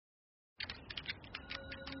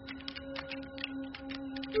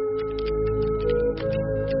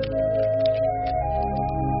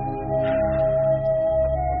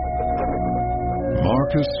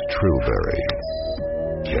Trillberry.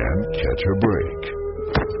 Can't catch a break.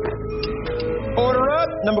 Order up,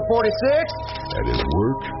 number 46. At his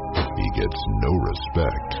work, he gets no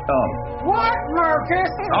respect. What,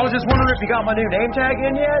 Marcus? I was just wondering if you got my new name tag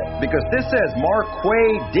in yet? Because this says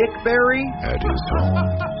Marquay Dickberry. At his home,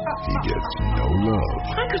 he gets no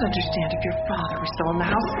love. I could understand if your father was still in the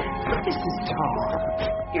house, but this is Tom,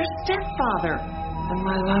 your stepfather, and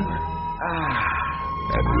my lover.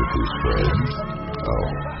 And with his friends,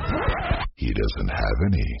 he doesn't have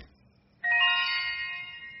any.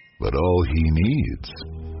 But all he needs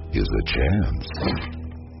is a chance.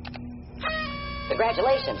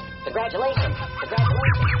 Congratulations. Congratulations.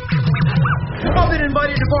 Congratulations. I've been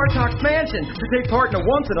invited to Bartok's mansion to take part in a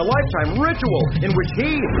once-in-a-lifetime ritual in which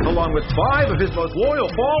he, along with 5 of his most loyal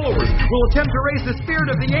followers, will attempt to raise the spirit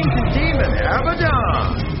of the ancient demon,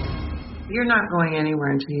 Abaddon. You're not going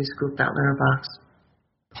anywhere until you scoop that litter box.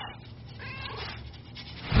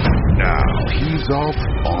 Now he's off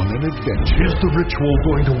on an adventure. Is the ritual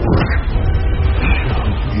going to work?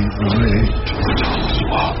 He's late.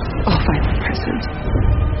 I'll find the present.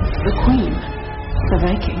 The queen. The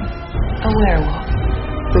Viking. A werewolf.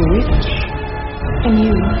 The witch. And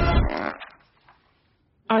you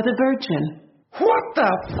are the virgin. What the?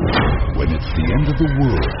 When it's the end of the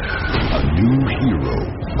world, a new hero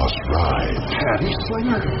must rise. Patty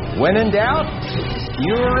Slinger. When in doubt,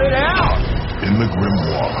 skewer it out. In the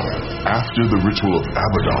grimoire, after the ritual of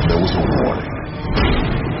Abaddon, there was a warning.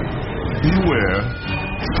 Beware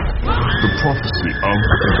the prophecy of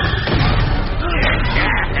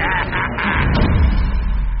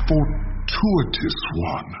Fortuitous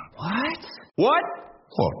one. What?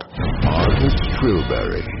 Look, Arthur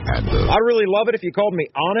Trillberry and the... I'd really love it if you called me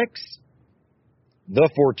Onyx. The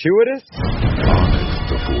Fortuitous?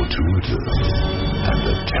 Onyx the Fortuitous and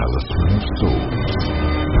the Talisman of Souls.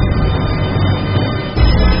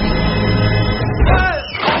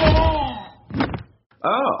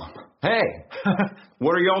 Oh, hey.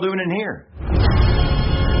 What are y'all doing in here?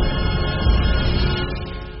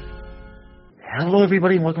 Hello,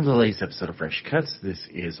 everybody, and welcome to the latest episode of Fresh Cuts. This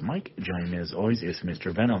is Mike. Joining me, as always, is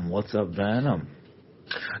Mr. Venom. What's up, Venom?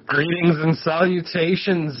 Greetings and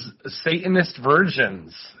salutations, Satanist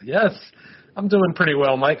virgins. Yes, I'm doing pretty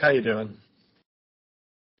well, Mike. How you doing?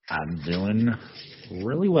 I'm doing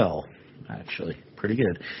really well, actually. Pretty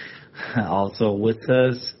good. Also with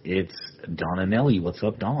us, it's Don and Ellie. What's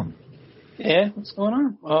up, Don? Yeah, what's going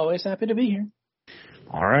on? Always happy to be here.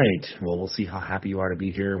 All right. Well, we'll see how happy you are to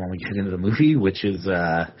be here when we get into the movie, which is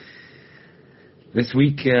this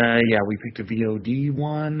week. We picked a VOD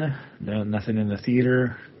one. No, nothing in the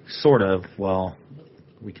theater. Sort of. Well,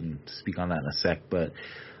 we can speak on that in a sec. But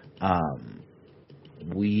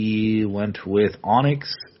we went with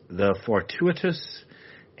ONYX, the Fortuitous,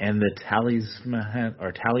 and the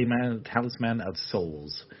Talisman of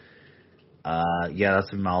Souls.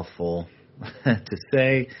 That's a mouthful to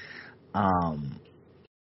say.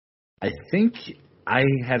 I think I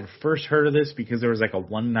had first heard of this because there was like a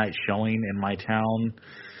one-night showing in my town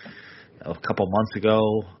a couple months ago.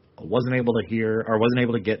 I wasn't able to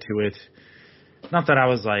get to it. Not that I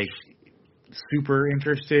was like super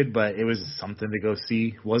interested, but it was something to go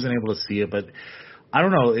see. Wasn't able to see it, but I don't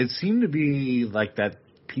know. It seemed to be like that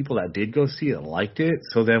people that did go see it liked it.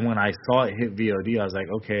 So then when I saw it hit VOD, I was like,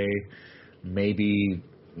 okay, maybe,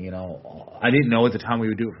 I didn't know at the time we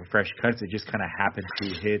would do it for Fresh Cuts. It just kind of happened to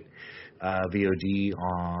hit VOD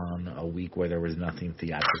on a week where there was nothing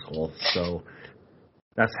theatrical. So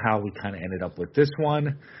that's how we kind of ended up with this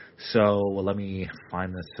one. So let me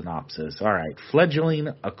find the synopsis. All right. Fledgling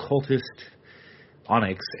occultist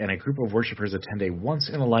ONYX and a group of worshippers attend a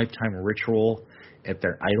once-in-a-lifetime ritual at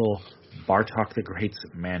their idol Bartok the Great's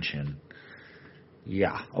mansion.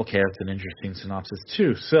 Yeah, okay, that's an interesting synopsis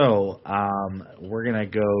too. So, we're going to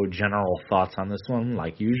go general thoughts on this one,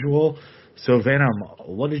 like usual. So, Venom,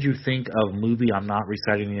 what did you think of movie I'm not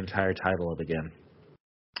reciting the entire title of again?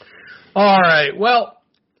 All right, well,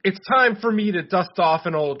 it's time for me to dust off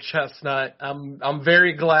an old chestnut. I'm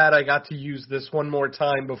very glad I got to use this one more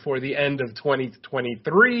time before the end of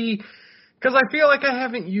 2023, because I feel like I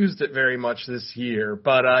haven't used it very much this year.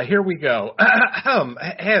 But here we go.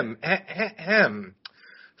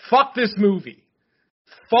 Fuck this movie.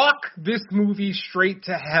 Fuck this movie straight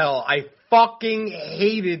to hell. I fucking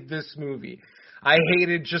hated this movie. I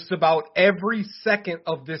hated just about every second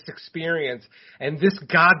of this experience. And this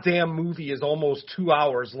goddamn movie is almost 2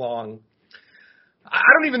 hours long. I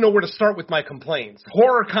don't even know where to start with my complaints.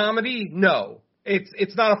 Horror comedy? No.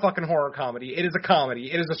 It's not a fucking horror comedy. It is a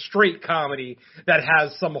comedy. It is a straight comedy that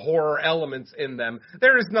has some horror elements in them.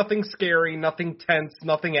 There is nothing scary, nothing tense,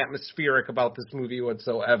 nothing atmospheric about this movie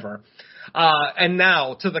whatsoever. And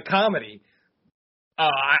now to the comedy.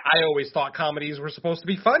 I always thought comedies were supposed to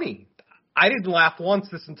be funny. I didn't laugh once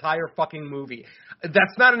this entire fucking movie.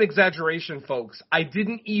 That's not an exaggeration, folks. I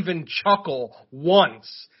didn't even chuckle once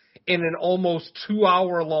in an almost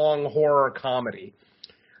 2-hour-long horror comedy.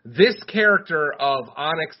 This character of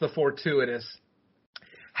ONYX the Fortuitous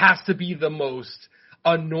has to be the most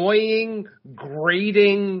annoying,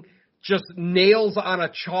 grating, just nails on a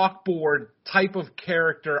chalkboard type of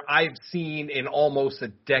character I've seen in almost a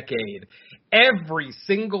decade. Every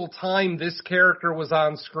single time this character was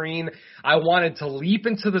on screen, I wanted to leap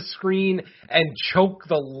into the screen and choke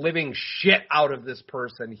the living shit out of this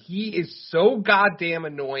person. He is so goddamn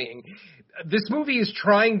annoying. This movie is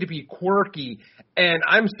trying to be quirky, and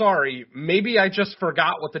I'm sorry, maybe I just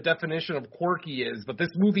forgot what the definition of quirky is, but this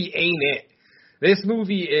movie ain't it. This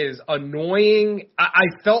movie is annoying. I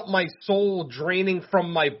felt my soul draining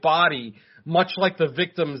from my body, much like the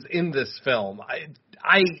victims in this film.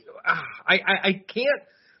 I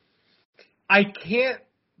can't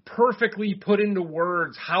perfectly put into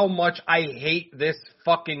words how much I hate this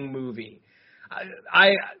fucking movie.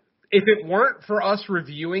 If it weren't for us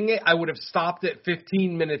reviewing it, I would have stopped it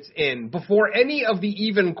 15 minutes in. Before any of the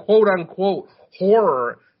even quote-unquote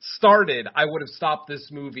horror started, I would have stopped this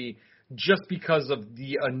movie just because of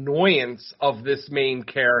the annoyance of this main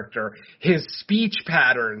character. His speech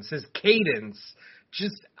patterns, his cadence,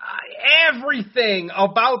 just everything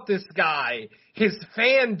about this guy, his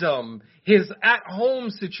fandom, his at-home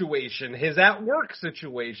situation, his at-work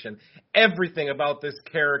situation, everything about this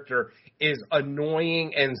character is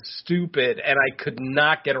annoying and stupid, and I could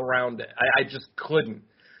not get around it. I just couldn't.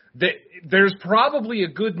 There's probably a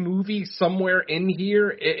good movie somewhere in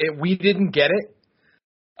here. We didn't get it.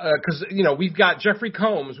 Because, we've got Jeffrey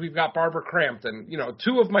Combs, we've got Barbara Crampton,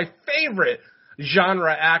 two of my favorite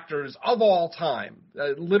genre actors of all time.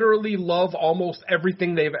 Literally love almost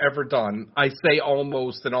everything they've ever done. I say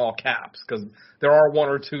almost in all caps, because there are one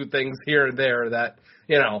or two things here and there that,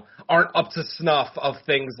 aren't up to snuff of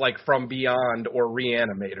things like From Beyond or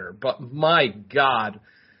Reanimator. But my God,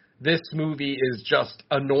 this movie is just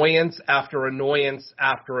annoyance after annoyance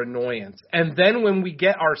after annoyance. And then when we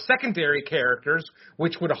get our secondary characters,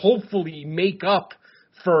 which would hopefully make up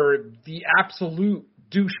for the absolute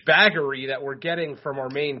douchebaggery that we're getting from our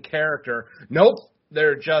main character, nope,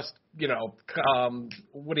 they're just,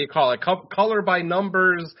 color by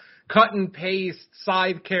numbers, cut and paste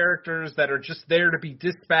side characters that are just there to be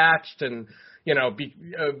dispatched and,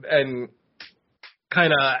 and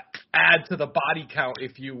kind of add to the body count,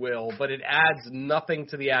 if you will, but it adds nothing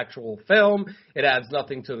to the actual film. It adds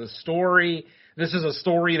nothing to the story. This is a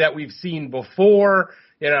story that we've seen before.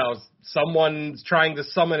 Someone's trying to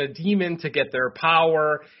summon a demon to get their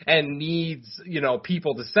power and needs,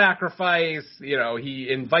 people to sacrifice. He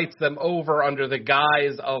invites them over under the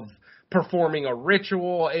guise of performing a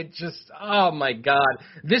ritual. It just, oh my God.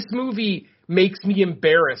 This movie makes me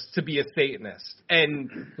embarrassed to be a Satanist. And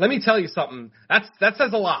let me tell you something, that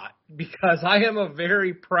says a lot, because I am a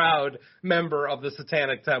very proud member of the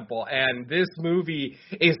Satanic Temple, and this movie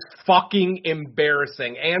is fucking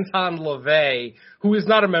embarrassing. Anton LaVey, who is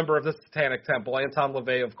not a member of the Satanic Temple, Anton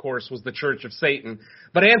LaVey, of course, was the Church of Satan,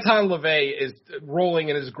 but Anton LaVey is rolling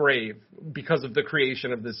in his grave because of the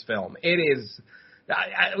creation of this film. It is...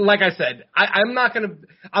 like I said, I'm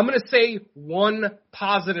going to say one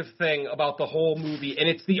positive thing about the whole movie, and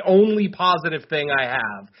it's the only positive thing I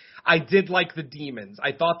have. I did like the demons.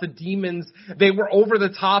 I thought the demons, they were over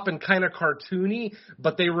the top and kind of cartoony,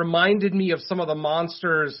 but they reminded me of some of the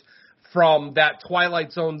monsters from that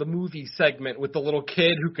Twilight Zone, the movie segment with the little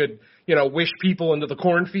kid who could, wish people into the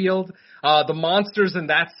cornfield. The monsters in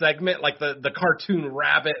that segment, like the cartoon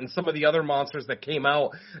rabbit and some of the other monsters that came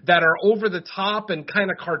out that are over the top and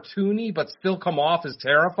kind of cartoony but still come off as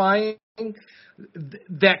terrifying,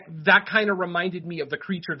 that kind of reminded me of the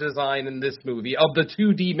creature design in this movie, of the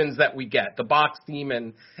two demons that we get, the box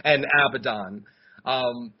demon and Abaddon.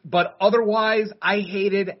 But otherwise, I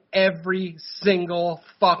hated every single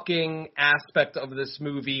fucking aspect of this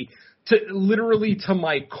movie, literally to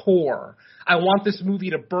my core. I want this movie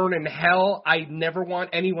to burn in hell. I never want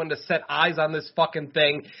anyone to set eyes on this fucking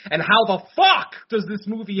thing. And how the fuck does this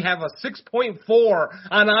movie have a 6.4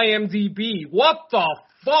 on IMDb? What the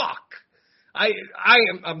fuck?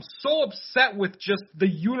 I'm so upset with just the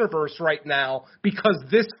universe right now because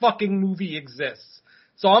this fucking movie exists.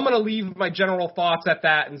 So I'm going to leave my general thoughts at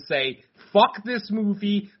that and say, fuck this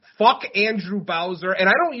movie, fuck Andrew Bowser. And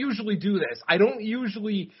I don't usually do this. I don't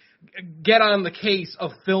usually get on the case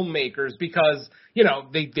of filmmakers because, you know,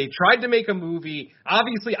 they tried to make a movie.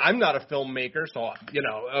 Obviously, I'm not a filmmaker, so, you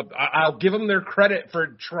know, I'll give them their credit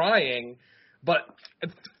for trying. But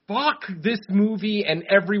fuck this movie and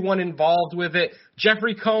everyone involved with it.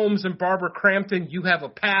 Jeffrey Combs and Barbara Crampton, you have a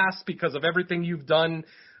pass because of everything you've done,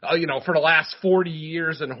 you know, for the last 40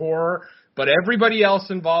 years in horror. But everybody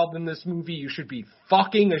else involved in this movie, you should be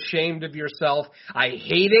fucking ashamed of yourself. I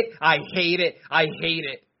hate it. I hate it. I hate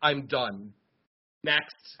it. I'm done.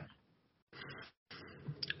 Next.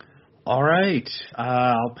 All right.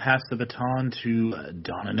 I'll pass the baton to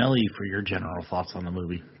Donanelli for your general thoughts on the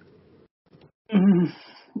movie.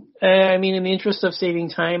 I mean, in the interest of saving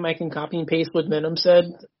time, I can copy and paste what Venom said,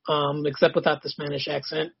 except without the Spanish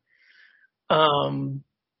accent. God,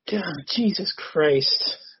 Jesus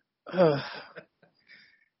Christ. I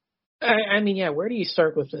mean, yeah, where do you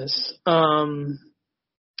start with this?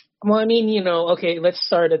 Well, I mean, you know, okay, let's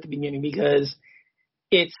start at the beginning because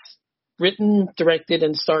it's written, directed,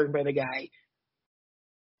 and starred by the guy.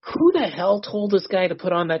 Who the hell told this guy to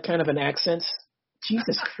put on that kind of an accent?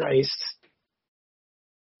 Jesus Christ.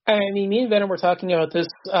 I mean, me and Venom were talking about this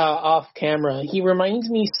off camera. He reminds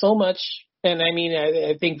me so much, and I mean,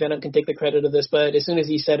 I think Venom can take the credit of this, but as soon as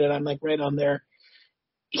he said it, I'm like right on there.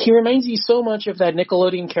 He reminds me so much of that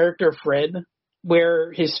Nickelodeon character Fred,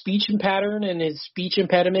 where his speech pattern and his speech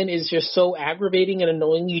impediment is just so aggravating and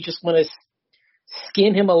annoying, you just want to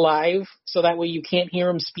skin him alive so that way you can't hear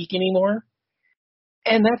him speak anymore.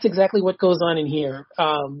 And that's exactly what goes on in here.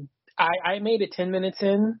 I made it 10 minutes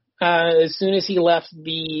in. As soon as he left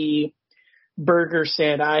the burger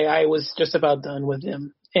stand, I was just about done with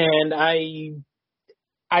him. And I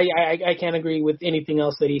can't agree with anything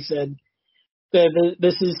else that he said.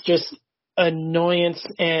 This is just annoyance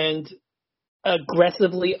and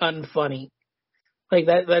aggressively unfunny. Like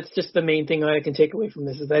that's just the main thing that I can take away from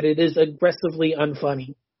this is that it is aggressively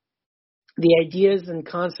unfunny. The ideas and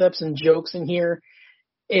concepts and jokes in here,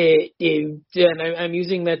 and I'm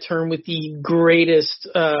using that term with the greatest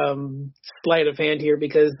sleight of hand here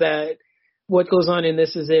because that what goes on in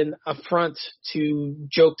this is an affront to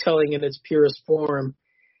joke telling in its purest form.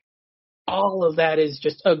 All of that is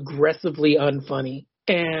just aggressively unfunny.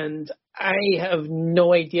 And I have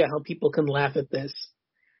no idea how people can laugh at this.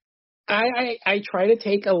 I try to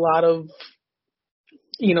take a lot of,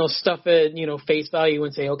 you know, stuff at, you know, face value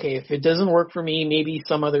and say, okay, if it doesn't work for me, maybe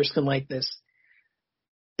some others can like this.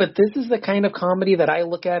 But this is the kind of comedy that I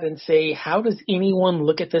look at and say, how does anyone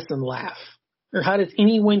look at this and laugh? Or how does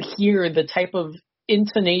anyone hear the type of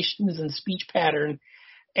intonations and speech pattern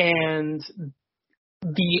and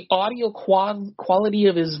the audio quality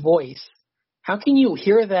of his voice? How can you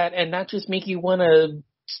hear that and not just make you want to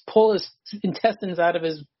pull his intestines out of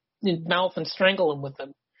his mouth and strangle him with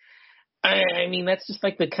them? I mean, that's just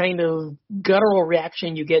like the kind of guttural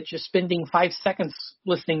reaction you get just spending 5 seconds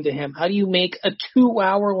listening to him. How do you make a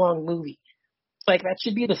 2-hour-long movie? Like, that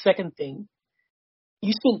should be the second thing.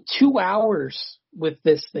 You spent 2 hours with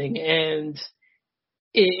this thing, and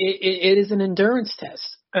it is an endurance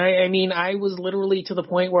test. I mean, I was literally to the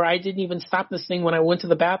point where I didn't even stop this thing when I went to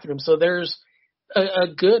the bathroom. So there's a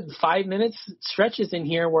good 5 minutes stretches in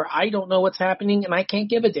here where I don't know what's happening, and I can't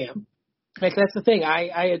give a damn. Like, that's the thing.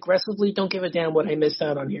 I aggressively don't give a damn what I missed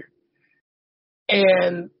out on here.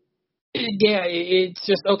 And, yeah, it's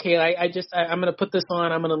just, okay, I'm going to put this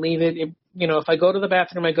on. I'm going to leave it. You know, if I go to the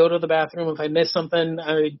bathroom, I go to the bathroom. If I miss something,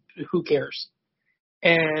 who cares?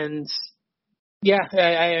 And, yeah,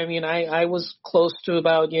 I mean, I was close to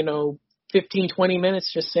about, 15, 20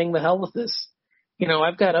 minutes just saying the hell with this.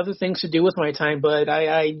 I've got other things to do with my time, but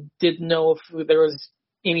I didn't know if there was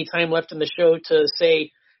any time left in the show to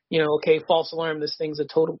say, okay, false alarm, this thing's a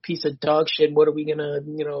total piece of dog shit. What are we going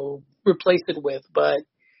to, replace it with? But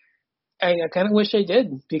I kind of wish I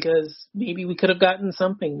did, because maybe we could have gotten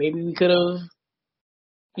something. Maybe we could have,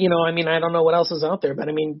 I mean, I don't know what else is out there, but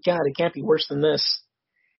I mean, God, it can't be worse than this.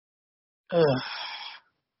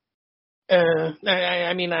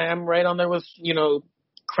 I mean, I'm right on there with,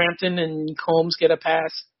 Crampton and Combs get a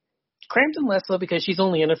pass. Crampton less so because she's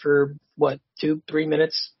only in it for, 2-3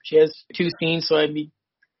 minutes. She has 2 scenes, so I'd be,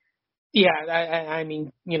 yeah, I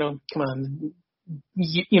mean, come on.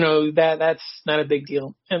 That's not a big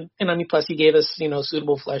deal. And I mean, plus he gave us,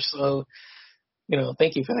 suitable flesh, so,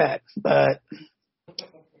 thank you for that. But,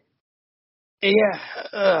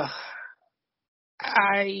 yeah,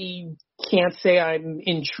 I can't say I'm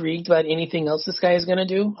intrigued about anything else this guy is going to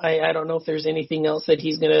do. I don't know if there's anything else that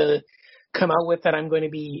he's going to come out with that I'm going to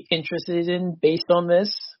be interested in based on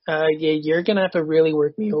this. Yeah, you're going to have to really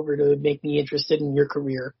work me over to make me interested in your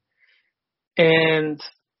career. And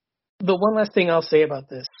the one last thing I'll say about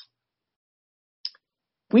this.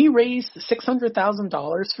 We raised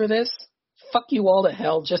 $600,000 for this. Fuck you all to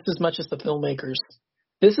hell just as much as the filmmakers.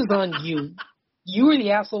 This is on you. You are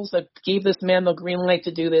the assholes that gave this man the green light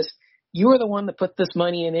to do this. You are the one that put this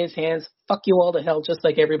money in his hands. Fuck you all to hell just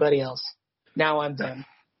like everybody else. Now I'm done.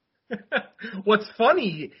 What's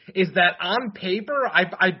funny is that on paper,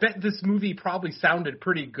 I bet this movie probably sounded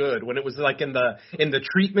pretty good when it was like in the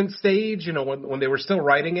treatment stage, you know, when they were still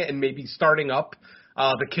writing it and maybe starting up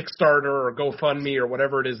the Kickstarter or GoFundMe or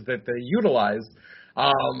whatever it is that they utilized.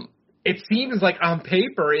 It seems like on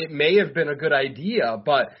paper it may have been a good idea,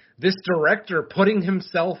 but this director putting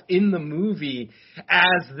himself in the movie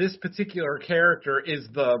as this particular character is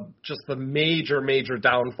just the major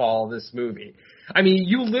downfall of this movie. I mean,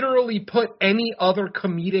 you literally put any other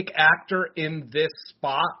comedic actor in this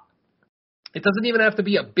spot. It doesn't even have to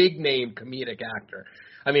be a big name comedic actor.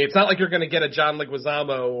 I mean, it's not like you're going to get a John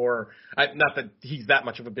Leguizamo or not that he's that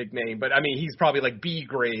much of a big name, but I mean, he's probably like B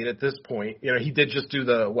grade at this point. You know, he did just do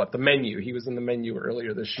the Menu. He was in the Menu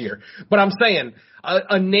earlier this year. But I'm saying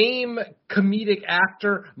a name comedic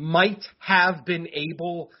actor might have been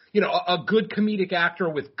able, you know, a good comedic actor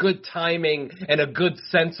with good timing and a good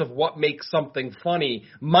sense of what makes something funny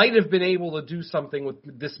might have been able to do something with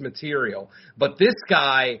this material. But this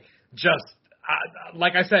guy just,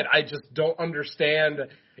 like I said, I just don't understand.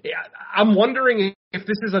 I'm wondering if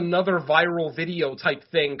this is another viral video type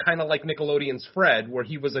thing, kind of like Nickelodeon's Fred, where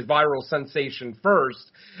he was a viral sensation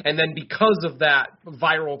first, and then because of that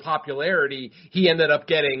viral popularity, he ended up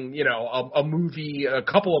getting, you know, a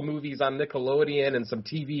couple of movies on Nickelodeon and some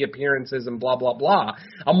TV appearances and blah, blah, blah.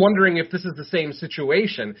 I'm wondering if this is the same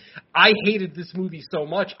situation. I hated this movie so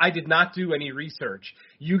much, I did not do any research.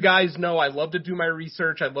 You guys know I love to do my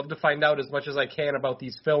research. I love to find out as much as I can about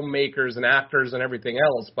these filmmakers and actors and everything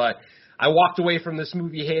else, but I walked away from this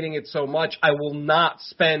movie hating it so much, I will not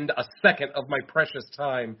spend a second of my precious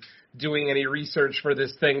time doing any research for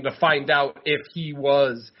this thing to find out if he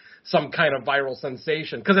was some kind of viral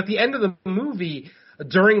sensation. Because at the end of the movie,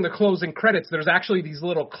 during the closing credits, there's actually these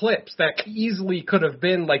little clips that easily could have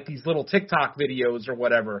been like these little TikTok videos or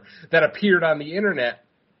whatever that appeared on the internet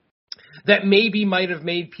that maybe might have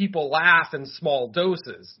made people laugh in small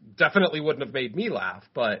doses. Definitely wouldn't have made me laugh,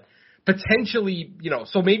 but potentially, you know,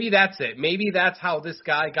 so maybe that's it. Maybe that's how this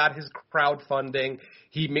guy got his crowdfunding.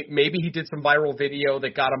 Maybe he did some viral video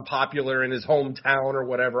that got him popular in his hometown or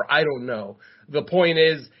whatever. I don't know. The point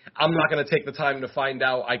is, I'm not going to take the time to find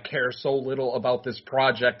out. I care so little about this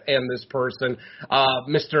project and this person.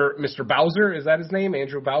 Mr. Bowser, is that his name?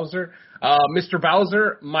 Andrew Bowser? Mr.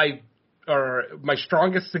 Bowser, my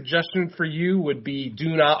strongest suggestion for you would be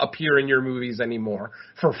do not appear in your movies anymore.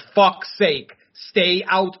 For fuck's sake. Stay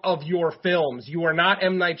out of your films. You are not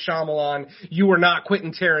M. Night Shyamalan. You are not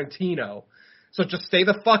Quentin Tarantino. So just stay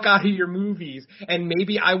the fuck out of your movies, and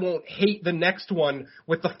maybe I won't hate the next one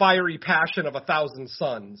with the fiery passion of 1,000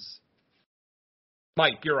 Suns.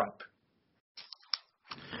 Mike, you're up.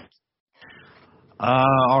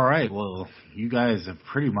 All right. Well, you guys have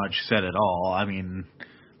pretty much said it all. I mean,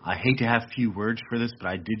 I hate to have few words for this, but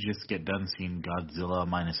I did just get done seeing Godzilla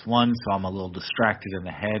 -1, so I'm a little distracted in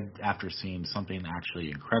the head after seeing something actually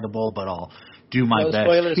incredible, but I'll do my best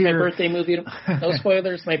spoilers, here. My birthday movie. No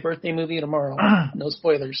spoilers, my birthday movie tomorrow. No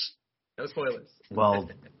spoilers. No spoilers. Well,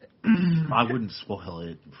 I wouldn't spoil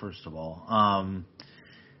it, first of all.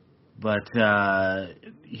 But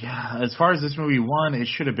yeah, as far as this movie won, it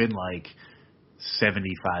should have been like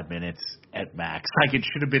 75 minutes at max. Like, it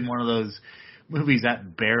should have been one of those movies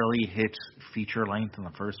that barely hits feature length in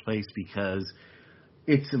the first place because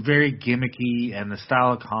it's very gimmicky, and the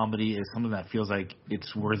style of comedy is something that feels like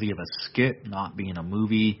it's worthy of a skit, not being a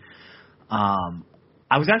movie.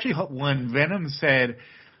 I was actually, when Venom said,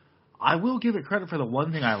 I will give it credit for the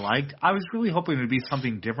one thing I liked, I was really hoping it would be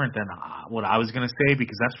something different than what I was going to say,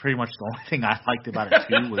 because that's pretty much the only thing I liked about it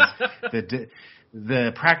too, was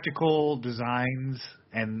the practical designs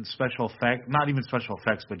and special effects, not even special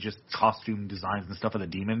effects, but just costume designs and stuff of the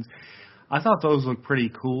demons. I thought those looked pretty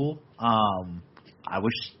cool. I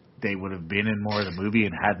wish they would have been in more of the movie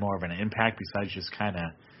and had more of an impact besides just kind of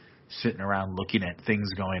sitting around looking at things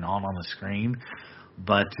going on the screen.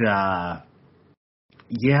 But,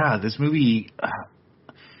 yeah, this movie,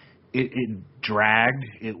 it dragged.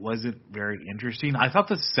 It wasn't very interesting. I thought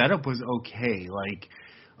the setup was okay. Like,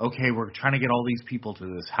 okay, we're trying to get all these people to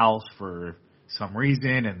this house for some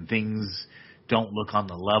reason, and things don't look on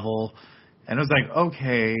the level. And it was like,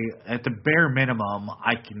 okay, at the bare minimum,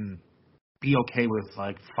 I can be okay with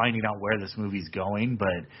like finding out where this movie's going,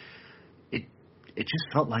 but it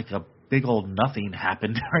just felt like a big old nothing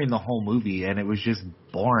happened during the whole movie, and it was just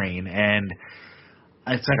boring. And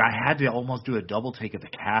it's like I had to almost do a double take of the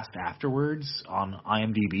cast afterwards on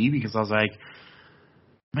IMDb, because I was like,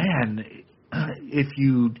 man, if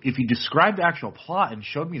you described the actual plot and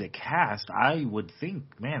showed me the cast, I would think,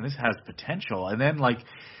 man, this has potential. And then like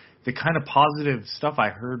the kind of positive stuff I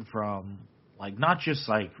heard from, like, not just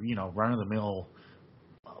like, you know, run of the mill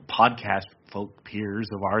podcast folk peers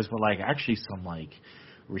of ours, but like actually some like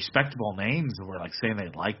respectable names that were like saying they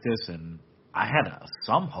liked this, and I had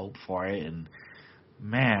some hope for it. And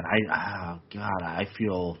man, I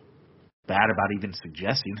feel bad about even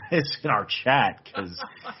suggesting this in our chat, because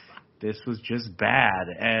this was just bad.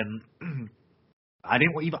 And I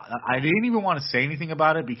didn't even want to say anything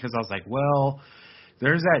about it, because I was like, well,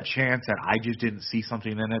 there's that chance that I just didn't see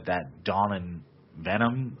something in it that Dawn and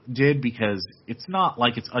Venom did, because it's not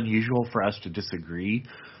like it's unusual for us to disagree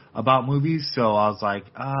about movies. So I was like,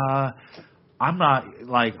 I'm not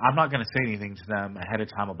going to say anything to them ahead of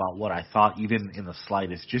time about what I thought, even in the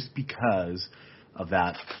slightest, just because of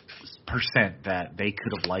that percent that they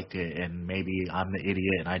could have liked it, and maybe I'm the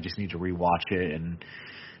idiot and I just need to rewatch it, and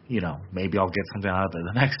you know, maybe I'll get something out of it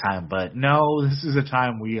the next time. But no, this is a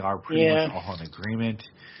time we are pretty much all in agreement.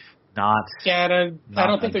 I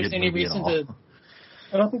don't think there's any reason to.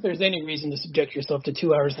 I don't think there's any reason to subject yourself to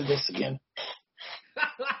 2 hours of this again.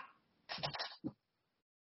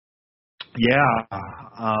 Yeah,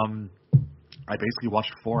 I basically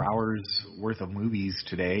watched 4 hours worth of movies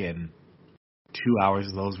today, and 2 hours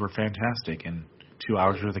of those were fantastic, and 2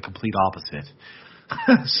 hours were the complete opposite.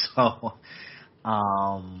 So,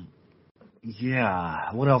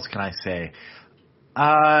 yeah, what else can I say?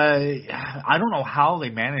 I don't know how they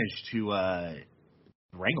managed to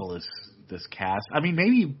wrangle this cast. I mean,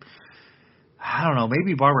 maybe, I don't know,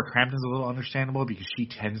 maybe Barbara Crampton's a little understandable, because she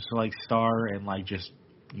tends to like star in like just,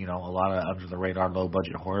 you know, a lot of under the radar, low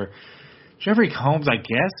budget horror. Jeffrey Combs, I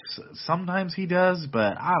guess sometimes he does,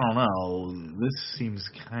 but I don't know. This seems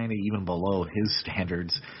kind of even below his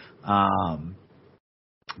standards. But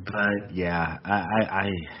yeah,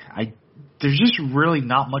 I there's just really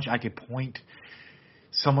not much I could point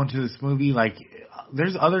someone to this movie. Like,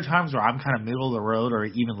 there's other times where I'm kind of middle of the road, or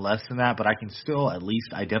even less than that, but I can still at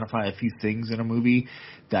least identify a few things in a movie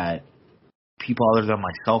that people other than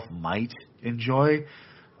myself might enjoy.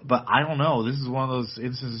 But I don't know. This is one of those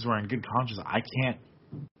instances where, in good conscience, I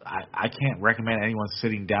can't recommend anyone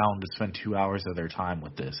sitting down to spend 2 hours of their time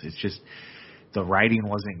with this. It's just, the writing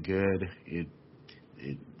wasn't good. It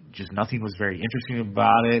just, nothing was very interesting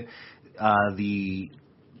about it.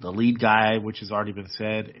 The lead guy, which has already been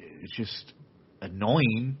said, it's just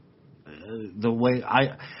annoying. The way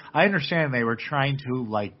I understand they were trying to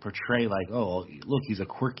like portray like, oh, look, he's a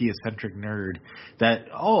quirky, eccentric nerd that,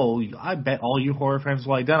 oh, I bet all you horror fans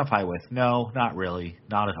will identify with. No, not really,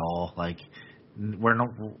 not at all. Like,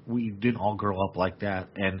 we didn't all grow up like that,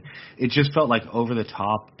 and it just felt like over the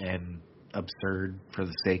top and absurd for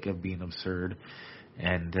the sake of being absurd.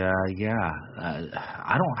 And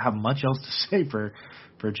I don't have much else to say for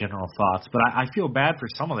general thoughts, but I feel bad for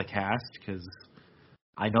some of the cast, because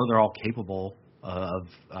I know they're all capable of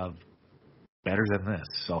better than this.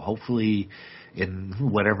 So hopefully in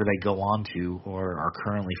whatever they go on to or are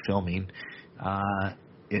currently filming,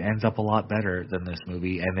 it ends up a lot better than this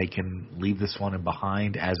movie, and they can leave this one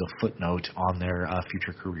behind as a footnote on their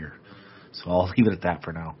future career. So I'll leave it at that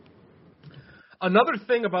for now. Another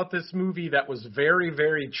thing about this movie that was very,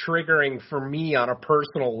 very triggering for me on a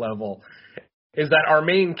personal level is that our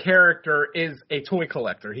main character is a toy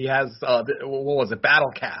collector. He has, what was it, Battle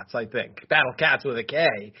Cats, I think. Battle Cats with a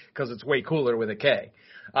K, because it's way cooler with a K.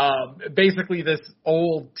 Basically this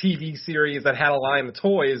old TV series that had a line of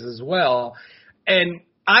toys as well. And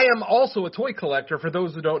I am also a toy collector. For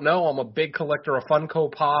those who don't know, I'm a big collector of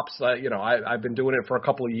Funko Pops. I've been doing it for a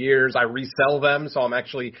couple of years. I resell them, so I'm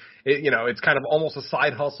actually, it's kind of almost a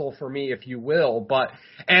side hustle for me, if you will.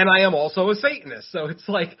 And I am also a Satanist, so it's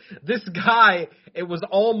like this guy.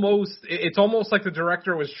 It's almost like the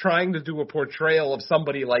director was trying to do a portrayal of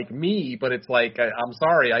somebody like me, but it's like, I'm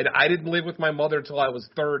sorry, I didn't live with my mother till I was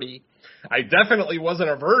 30. I definitely wasn't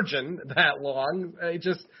a virgin that long.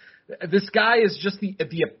 This guy is just the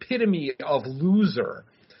epitome of loser.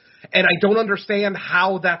 And I don't understand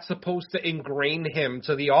how that's supposed to ingrain him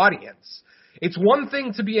to the audience. It's one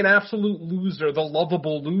thing to be an absolute loser, the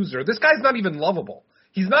lovable loser. This guy's not even lovable.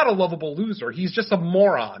 He's not a lovable loser. He's just a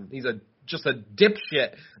moron. He's just a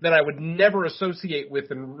dipshit that I would never associate with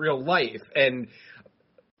in real life. And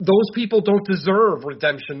those people don't deserve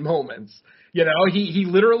redemption moments. You know, he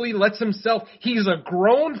literally lets himself, he's a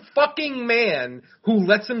grown fucking man who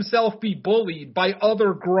lets himself be bullied by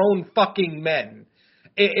other grown fucking men.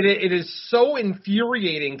 It is so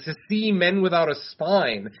infuriating to see men without a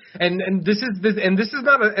spine. And this is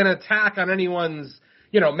not an attack on anyone's,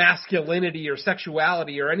 you know, masculinity or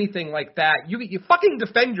sexuality or anything like that. You fucking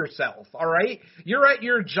defend yourself, all right? You're at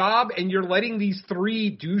your job and you're letting these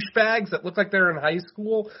 3 douchebags that look like they're in high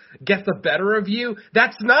school get the better of you.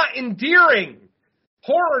 That's not endearing.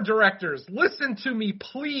 Horror directors, listen to me,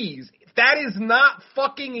 please. That is not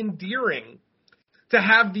fucking endearing to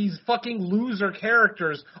have these fucking loser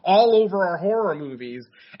characters all over our horror movies,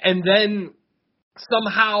 and then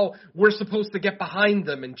somehow we're supposed to get behind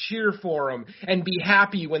them and cheer for them and be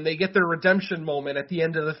happy when they get their redemption moment at the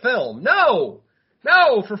end of the film. No,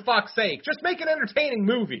 for fuck's sake. Just make an entertaining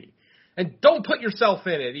movie. And don't put yourself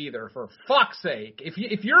in it either, for fuck's sake.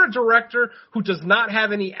 If you're a director who does not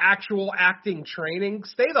have any actual acting training,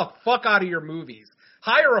 stay the fuck out of your movies.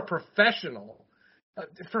 Hire a professional.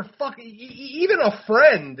 For even a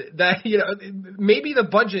friend that, you know, maybe the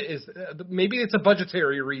budget is, maybe it's a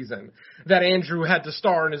budgetary reason that Andrew had to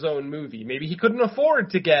star in his own movie. Maybe he couldn't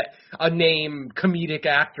afford to get a name comedic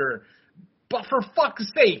actor. But for fuck's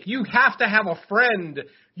sake, you have to have a friend,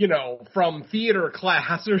 you know, from theater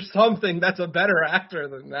class or something that's a better actor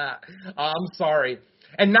than that. I'm sorry.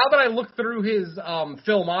 And now that I look through his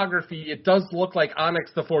filmography, it does look like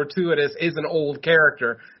ONYX the Fortuitous is an old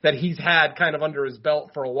character that he's had kind of under his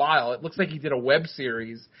belt for a while. It looks like he did a web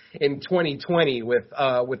series in 2020 with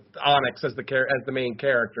ONYX as the main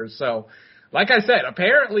character. So, like I said,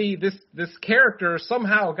 apparently this character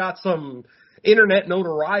somehow got some internet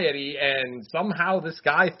notoriety, and somehow this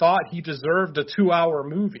guy thought he deserved a 2-hour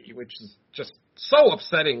movie, which is just so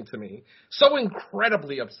upsetting to me. So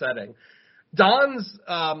incredibly upsetting. Don's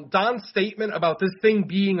statement about this thing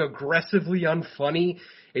being aggressively unfunny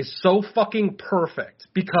is so fucking perfect,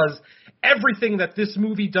 because everything that this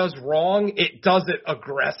movie does wrong, it does it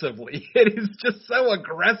aggressively. It is just so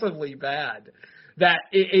aggressively bad that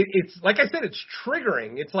it's, like I said, it's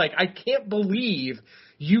triggering. It's like, I can't believe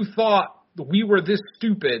you thought we were this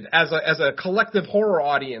stupid as a collective horror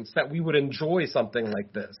audience that we would enjoy something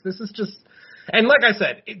like this. This is just... And like I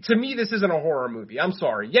said, to me, this isn't a horror movie. I'm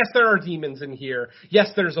sorry. Yes, there are demons in here.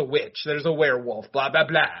 Yes, there's a witch. There's a werewolf, blah, blah,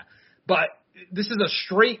 blah. But this is a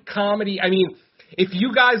straight comedy. I mean, if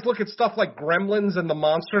you guys look at stuff like Gremlins and the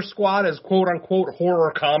Monster Squad as quote-unquote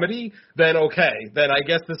horror comedy, then okay. Then I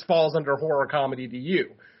guess this falls under horror comedy to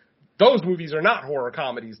you. Those movies are not horror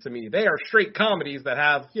comedies to me. They are straight comedies that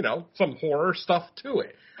have, you know, some horror stuff to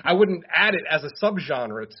it. I wouldn't add it as a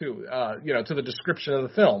subgenre to the description of the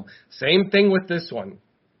film. Same thing with this one.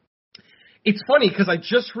 It's funny because I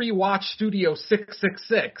just rewatched Studio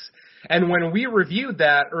 666, and when we reviewed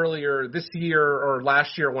that earlier this year or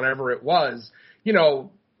last year, whenever it was, you know,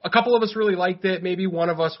 a couple of us really liked it. Maybe one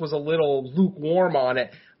of us was a little lukewarm on it.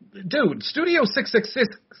 Dude, Studio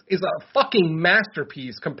 666 is a fucking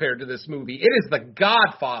masterpiece compared to this movie. It is the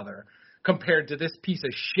Godfather compared to this piece of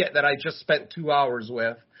shit that I just spent 2 hours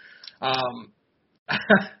with.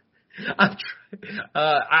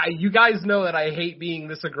 You guys know that I hate being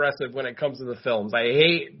this aggressive when it comes to the films. I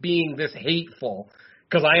hate being this hateful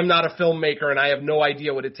because I am not a filmmaker and I have no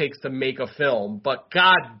idea what it takes to make a film. But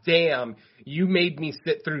goddamn, you made me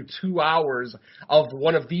sit through 2 hours of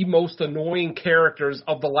one of the most annoying characters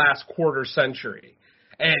of the last quarter century.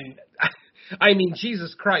 And I mean,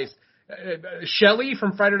 Jesus Christ. Shelley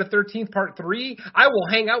from Friday the 13th Part 3, I will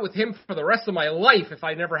hang out with him for the rest of my life if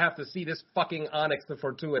I never have to see this fucking ONYX the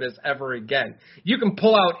Fortuitous ever again. You can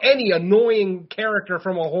pull out any annoying character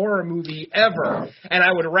from a horror movie ever, and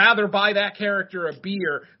I would rather buy that character a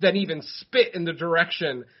beer than even spit in the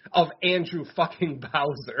direction of Andrew fucking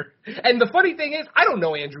Bowser. And the funny thing is, I don't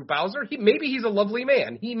know Andrew Bowser. Maybe he's a lovely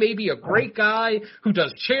man. He may be a great guy who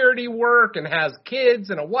does charity work and has kids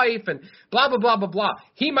and a wife and blah, blah, blah, blah, blah.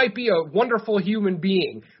 He might be a wonderful human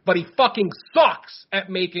being, but he fucking sucks at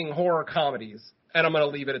making horror comedies. And I'm going to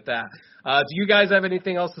leave it at that. Do you guys have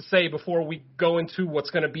anything else to say before we go into what's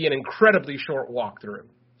going to be an incredibly short walkthrough?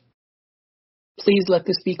 Please let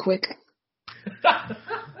this be quick.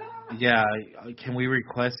 Yeah, can we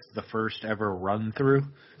request the first ever run through?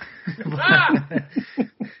 I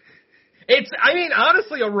mean,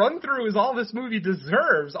 honestly, a run through is all this movie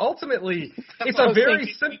deserves. Ultimately, it's a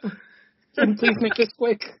very simple. Please make this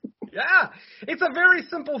quick. Yeah, it's a very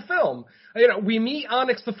simple film. You know, we meet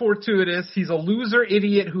ONYX the Fortuitous. He's a loser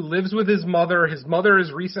idiot who lives with his mother. His mother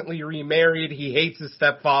is recently remarried. He hates his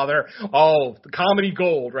stepfather. Oh, the comedy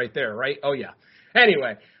gold right there, right? Oh, yeah.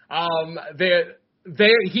 Anyway,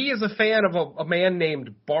 he is a fan of a man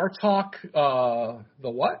named Bartok. The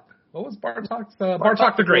what? What was Bartok?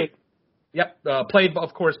 Bartok the Great. Yep, played,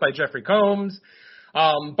 of course, by Jeffrey Combs.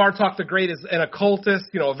 Bartok the Great is an occultist,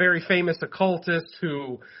 a very famous occultist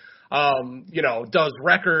who, does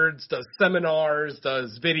records, does seminars,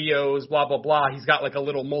 does videos, blah, blah, blah. He's got like a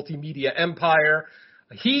little multimedia empire.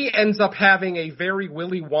 He ends up having a very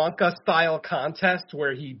Willy Wonka style contest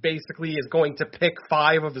where he basically is going to pick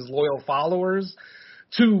 5 of his loyal followers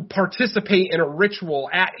to participate in a ritual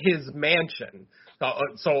at his mansion.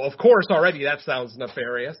 So of course, already that sounds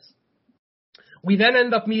nefarious. We then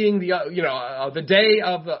end up meeting the day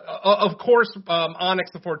of course,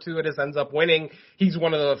 ONYX the Fortuitous ends up winning. He's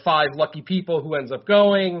one of the 5 lucky people who ends up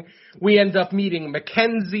going. We end up meeting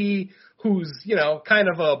Mackenzie, who's, kind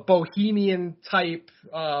of a bohemian type,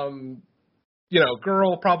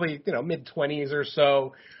 girl, probably, mid-20s or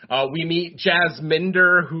so. We meet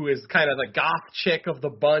Jasminder, who is kind of the goth chick of the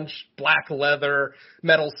bunch, black leather,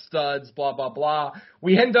 metal studs, blah, blah, blah.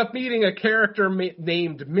 We end up meeting a character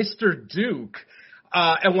named Mr. Duke.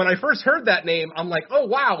 And when I first heard that name, I'm like, oh,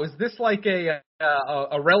 wow, is this like a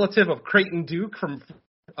relative of Creighton Duke from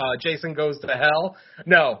Jason Goes to Hell?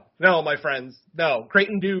 No, my friends. No,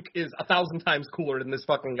 Creighton Duke is 1,000 times cooler than this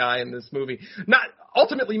fucking guy in this movie.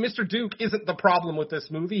 Ultimately, Mr. Duke isn't the problem with this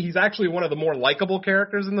movie. He's actually one of the more likable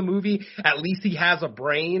characters in the movie. At least he has a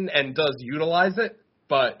brain and does utilize it.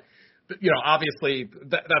 But, obviously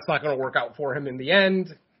that's not going to work out for him in the end.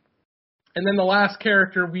 And then the last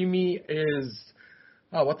character we meet is,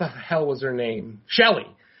 what the hell was her name? Shelley.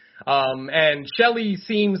 And Shelley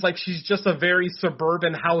seems like she's just a very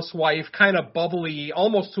suburban housewife, kind of bubbly,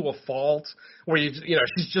 almost to a fault, where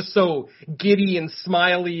she's just so giddy and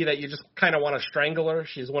smiley that you just kind of want to strangle her.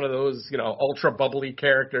 She's one of those, ultra bubbly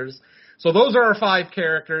characters. So those are our 5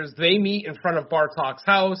 characters. They meet in front of Bartok's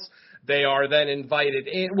house. They are then invited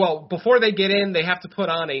in. Well, before they get in, they have to put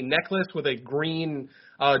on a necklace with a green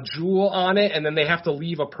jewel on it, and then they have to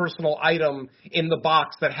leave a personal item in the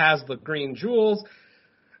box that has the green jewels.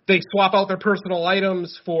 They swap out their personal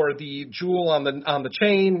items for the jewel on the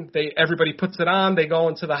chain. Everybody puts it on. They go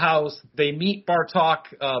into the house. They meet Bartok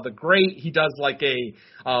the Great. He does like a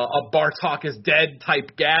Bartok is dead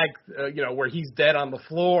type gag, where he's dead on the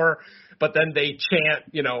floor. But then they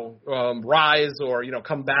chant, rise or,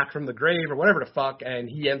 come back from the grave or whatever the fuck. And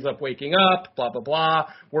he ends up waking up, blah, blah, blah.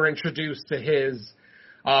 We're introduced to his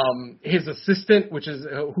assistant,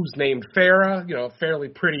 who's named Farah, fairly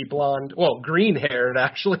pretty blonde, well, green haired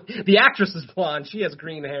actually. The actress is blonde. She has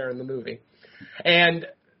green hair in the movie. And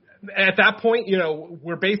at that point,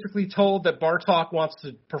 we're basically told that Bartok wants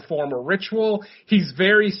to perform a ritual. He's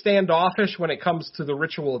very standoffish when it comes to the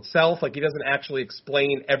ritual itself. Like, he doesn't actually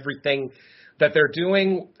explain everything that they're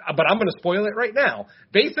doing, but I'm going to spoil it right now.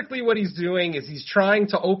 Basically what he's doing is he's trying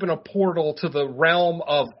to open a portal to the realm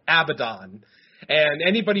of Abaddon. And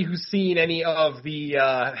anybody who's seen any of the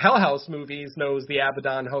Hell House movies knows the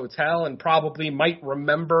Abaddon Hotel and probably might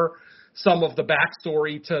remember some of the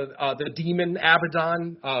backstory to the demon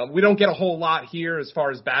Abaddon. We don't get a whole lot here as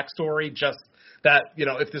far as backstory, just that,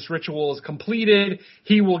 if this ritual is completed,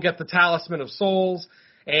 he will get the Talisman of Souls.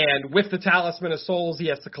 And with the Talisman of Souls, he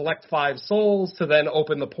has to collect 5 souls to then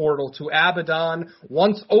open the portal to Abaddon.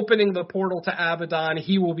 Once opening the portal to Abaddon,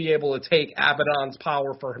 he will be able to take Abaddon's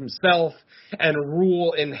power for himself and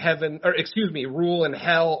rule in rule in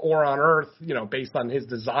hell or on earth, based on his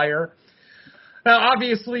desire. Now,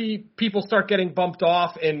 obviously, people start getting bumped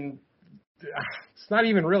off in it's not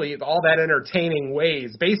even really all that entertaining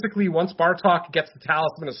ways. Basically, once Bartok gets the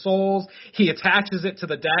Talisman of Souls, he attaches it to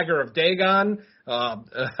the Dagger of Dagon.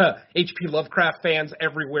 H.P. Lovecraft fans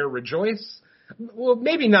everywhere rejoice. Well,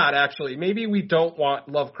 maybe not, actually. Maybe we don't want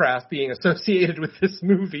Lovecraft being associated with this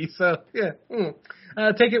movie. So, yeah,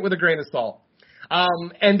 take it with a grain of salt.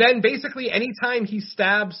 And then basically anytime he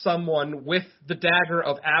stabs someone with the Dagger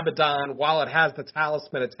of Abaddon while it has the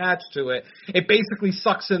talisman attached to it, it basically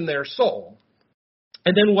sucks in their soul.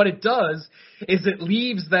 And then what it does is it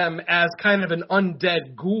leaves them as kind of an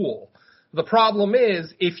undead ghoul. The problem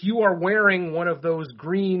is, if you are wearing one of those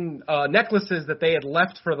green necklaces that they had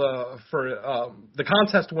left for the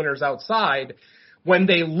contest winners outside, when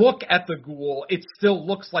they look at the ghoul, it still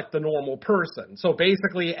looks like the normal person. So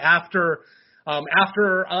basically, after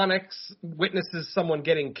After Onyx witnesses someone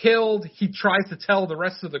getting killed, he tries to tell the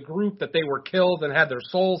rest of the group that they were killed and had their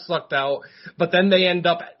souls sucked out, but then they end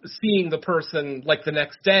up seeing the person like the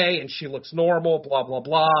next day and she looks normal, blah, blah,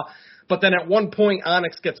 blah. But then at one point,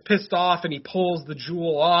 Onyx gets pissed off and he pulls the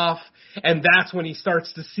jewel off, and that's when he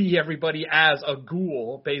starts to see everybody as a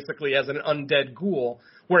ghoul, basically as an undead ghoul,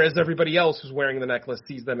 whereas everybody else who's wearing the necklace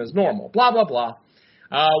sees them as normal, blah, blah, blah.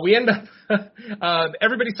 We end up,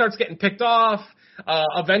 everybody starts getting picked off.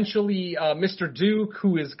 Eventually, Mr. Duke,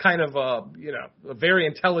 who is kind of a very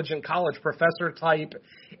intelligent college professor type,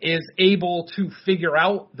 is able to figure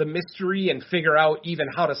out the mystery and figure out even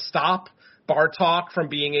how to stop Bartok from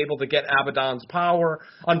being able to get Abaddon's power.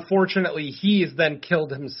 Unfortunately, he is then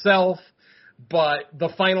killed himself. But the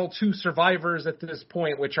final two survivors at this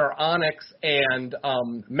point, which are Onyx and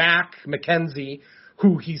Mackenzie,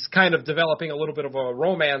 who he's kind of developing a little bit of a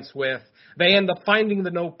romance with, they end up finding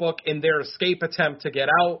the notebook in their escape attempt to get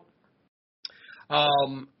out.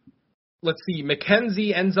 Let's see,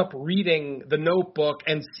 Mackenzie ends up reading the notebook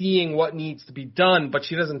and seeing what needs to be done, but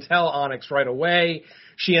she doesn't tell Onyx right away.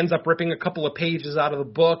 She ends up ripping a couple of pages out of the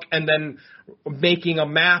book and then making a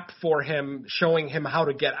map for him, showing him how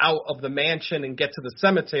to get out of the mansion and get to the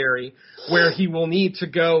cemetery where he will need to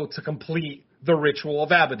go to complete the ritual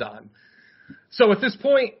of Abaddon. So at this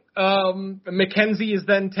point, Mackenzie is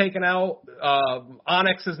then taken out.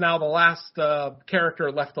 Onyx is now the last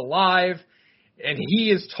character left alive. And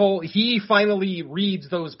he finally reads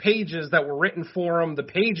those pages that were written for him. The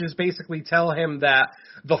pages basically tell him that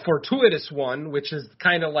the fortuitous one, which is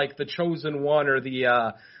kind of like the chosen one or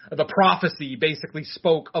the prophecy, basically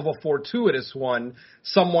spoke of a fortuitous one,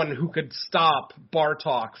 someone who could stop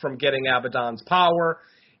Bartok from getting Abaddon's power.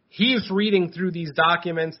 He's reading through these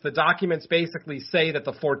documents. The documents basically say that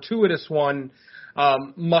the fortuitous one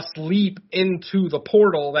must leap into the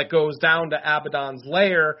portal that goes down to Abaddon's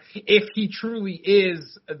lair. If he truly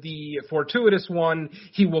is the fortuitous one,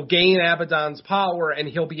 he will gain Abaddon's power and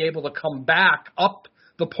he'll be able to come back up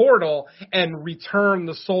the portal and return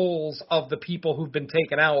the souls of the people who've been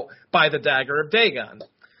taken out by the Dagger of Dagon.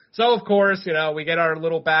 So, of course, we get our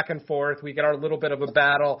little back and forth. We get our little bit of a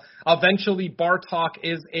battle. Eventually, Bartok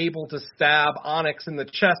is able to stab Onyx in the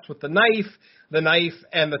chest with the knife. The knife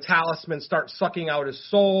and the talisman start sucking out his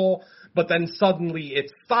soul, but then suddenly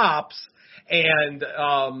it stops, and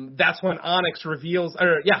that's when Onyx reveals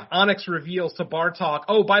to Bartok,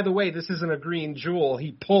 oh, by the way, this isn't a green jewel.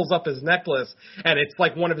 He pulls up his necklace, and it's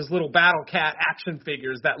like one of his little Battle Cat action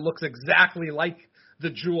figures that looks exactly like the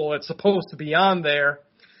jewel that's supposed to be on there.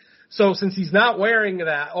 So since he's not wearing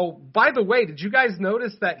that, oh, by the way, did you guys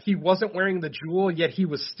notice that he wasn't wearing the jewel, yet he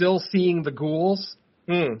was still seeing the ghouls?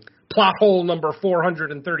 Plot hole number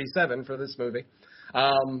 437 for this movie.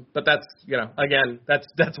 But that's, again,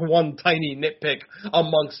 that's one tiny nitpick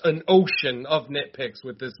amongst an ocean of nitpicks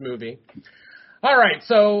with this movie. All right,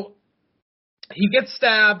 so he gets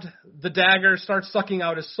stabbed. The dagger starts sucking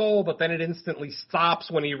out his soul, but then it instantly stops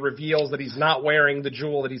when he reveals that he's not wearing the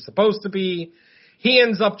jewel that he's supposed to be. He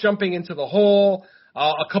ends up jumping into the hole.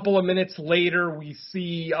 A couple of minutes later, we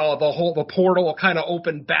see the portal kind of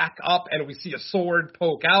open back up, and we see a sword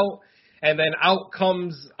poke out. And then out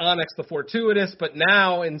comes Onyx the Fortuitous, but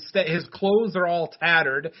now instead his clothes are all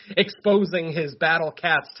tattered, exposing his Battle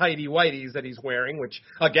Cat's tighty whities that he's wearing, which,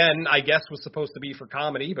 again, I guess was supposed to be for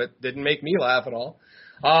comedy, but didn't make me laugh at all.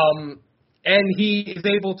 And he is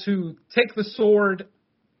able to take the sword.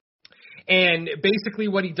 And basically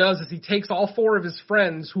what he does is he takes all four of his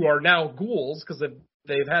friends who are now ghouls because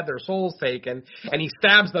they've had their souls taken, and he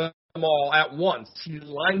stabs them all at once. He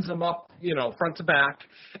lines them up, front to back,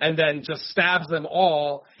 and then just stabs them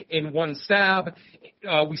all in one stab.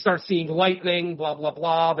 We start seeing lightning, blah, blah,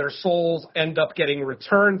 blah. Their souls end up getting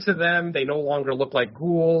returned to them. They no longer look like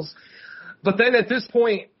ghouls. But then at this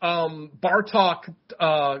point, Bartok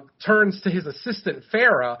turns to his assistant,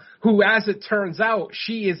 Farah, who, as it turns out,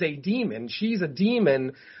 she is a demon. She's a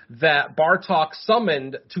demon that Bartok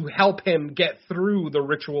summoned to help him get through the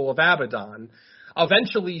ritual of Abaddon.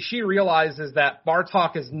 Eventually, she realizes that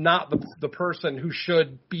Bartok is not the person who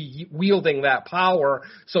should be wielding that power,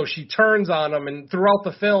 so she turns on him, and throughout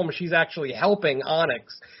the film, she's actually helping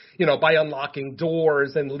Onyx, by unlocking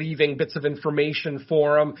doors and leaving bits of information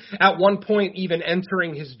for him. At one point, even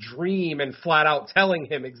entering his dream and flat out telling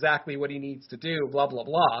him exactly what he needs to do, blah, blah,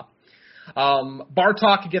 blah.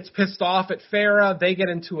 Bartok gets pissed off at Farah. They get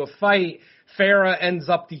into a fight. Farah ends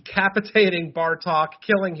up decapitating Bartok,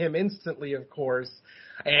 killing him instantly, of course.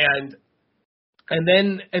 And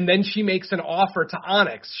then she makes an offer to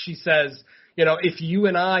Onyx. She says, if you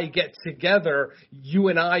and I get together, you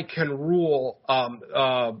and I can rule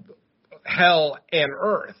hell and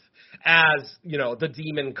earth as, you know, the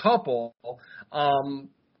demon couple.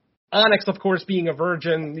 ONYX, of course, being a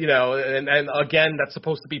virgin, you know, and again, that's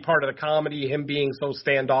supposed to be part of the comedy, him being so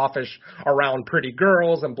standoffish around pretty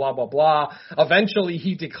girls and blah, blah, blah. Eventually,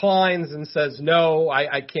 he declines and says, no,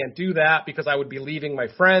 I can't do that because I would be leaving my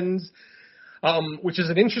friends. Which is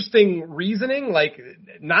an interesting reasoning. Like,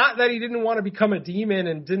 not that he didn't want to become a demon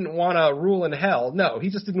and didn't want to rule in hell. No,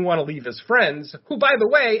 he just didn't want to leave his friends, who, by the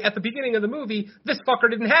way, at the beginning of the movie, this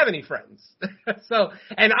fucker didn't have any friends. So,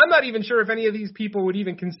 and I'm not even sure if any of these people would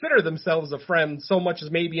even consider themselves a friend so much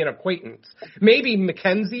as maybe an acquaintance. Maybe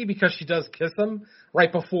Mackenzie, because she does kiss him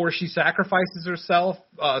right before she sacrifices herself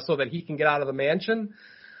so that he can get out of the mansion.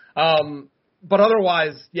 But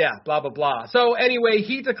otherwise, yeah, blah, blah, blah. So anyway,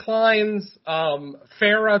 he declines.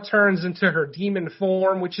 Farah turns into her demon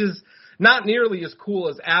form, which is not nearly as cool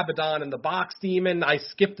as Abaddon and the box demon. I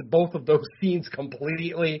skipped both of those scenes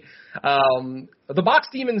completely. The box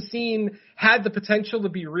demon scene had the potential to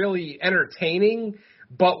be really entertaining,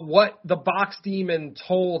 but what the box demon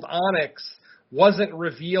told ONYX wasn't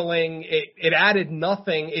revealing. It added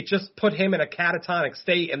nothing. It just put him in a catatonic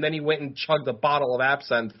state, and then he went and chugged a bottle of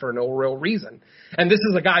absinthe for no real reason. And this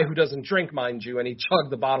is a guy who doesn't drink, mind you, and he chugged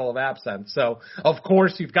the bottle of absinthe. So, of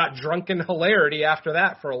course, you've got drunken hilarity after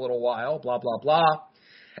that for a little while, blah, blah, blah.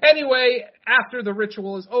 Anyway, after the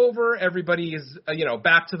ritual is over, everybody is,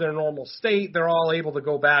 back to their normal state. They're all able to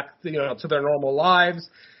go back, to their normal lives.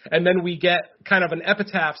 And then we get kind of an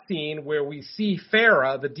epitaph scene where we see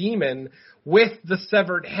Farah, the demon, with the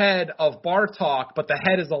severed head of Bartok, but the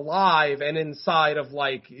head is alive and inside of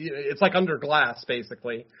it's like under glass,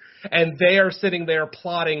 basically. And they are sitting there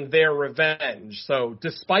plotting their revenge. So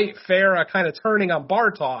despite Farah kind of turning on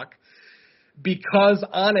Bartok, because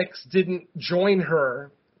ONYX didn't join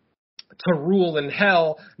her to rule in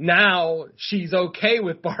hell, now she's okay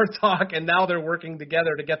with Bartok, and now they're working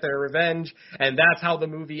together to get their revenge, and that's how the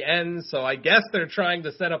movie ends. So I guess they're trying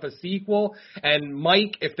to set up a sequel, and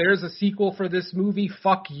Mike, if there's a sequel for this movie,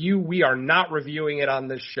 fuck you, we are not reviewing it on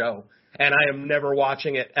this show, and I am never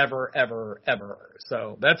watching it ever, ever, ever.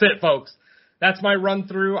 So that's it, folks. That's my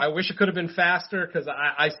run-through. I wish it could have been faster, because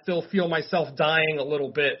I still feel myself dying a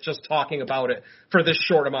little bit just talking about it for this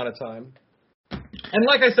short amount of time. And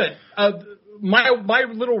like I said, my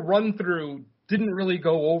little run-through didn't really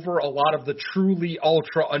go over a lot of the truly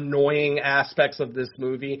ultra annoying aspects of this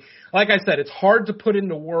movie. Like I said, it's hard to put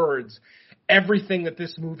into words everything that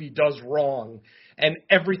this movie does wrong and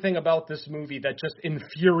everything about this movie that just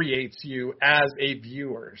infuriates you as a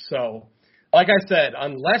viewer. So, like I said,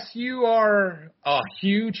 unless you are a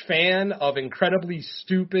huge fan of incredibly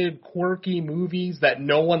stupid, quirky movies that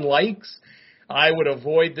no one likes, I would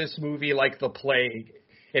avoid this movie like the plague.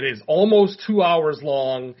 It is almost 2 hours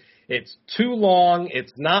long. It's too long.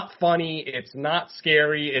 It's not funny. It's not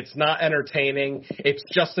scary. It's not entertaining. It's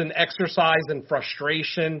just an exercise in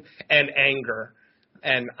frustration and anger.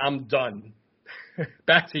 And I'm done.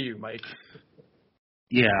 Back to you, Mike.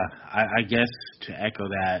 Yeah, I guess to echo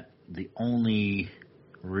that, the only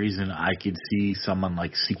reason I could see someone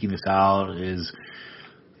seeking this out is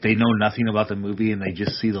they know nothing about the movie and they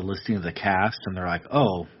just see the listing of the cast and they're like,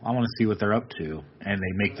 oh, I want to see what they're up to. And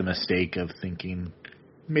they make the mistake of thinking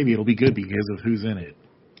maybe it'll be good because of who's in it.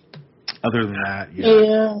 Other than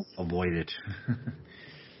that, avoid it.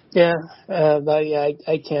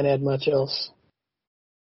 I can't add much else.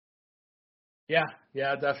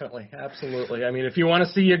 Yeah, definitely. Absolutely. I mean, if you want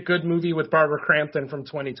to see a good movie with Barbara Crampton from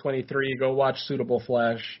 2023, go watch Suitable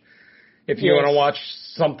Flesh. If you want to watch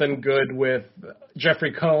something good with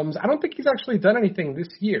Jeffrey Combs, I don't think he's actually done anything this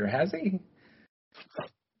year, has he?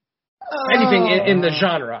 Anything in the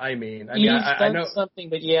genre, I mean. He's done something,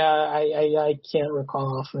 but I can't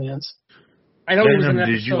recall offhand. I know he was in an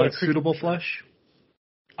Did you like Suitable Flesh?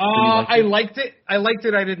 I liked it.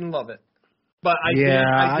 I didn't love it. But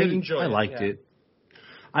I did enjoy it. I liked it.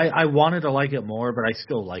 I wanted to like it more, but I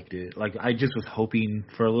still liked it. I just was hoping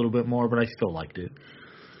for a little bit more, but I still liked it.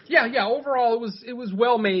 Yeah. Overall, it was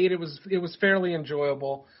well made. It was fairly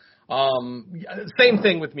enjoyable. Same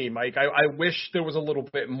thing with me, Mike. I wish there was a little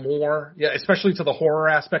bit more. Yeah, especially to the horror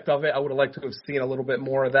aspect of it. I would have liked to have seen a little bit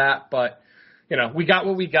more of that. But we got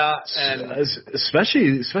what we got, and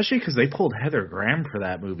especially because they pulled Heather Graham for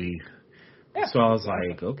that movie. Yeah. So I was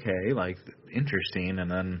like, okay, interesting,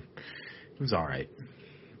 and then it was all right.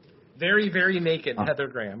 Very, very naked Heather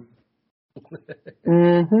Graham.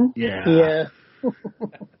 Mm-hmm. Yeah.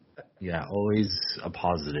 Yeah, always a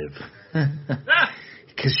positive.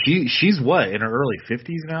 Because she's what, in her early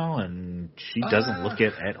 50s now, and she doesn't look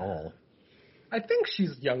it at all. I think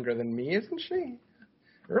she's younger than me, isn't she?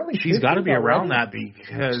 She's got to be around that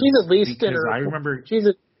because she's at least in her. I remember she's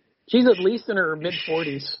at least in her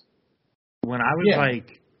mid-40s. When I was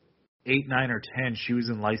like 8, 9, or 10, she was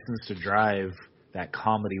in License to Drive, that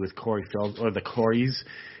comedy with Corey Feldman, or the Coreys,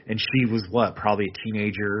 and she was probably a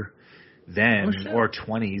teenager then, or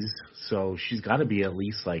 20s. So she's got to be at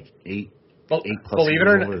least like 8 plus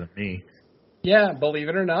years older than me. Yeah, believe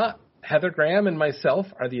it or not, Heather Graham and myself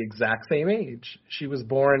are the exact same age. She was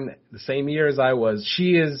born the same year as I was.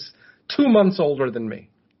 She is 2 months older than me.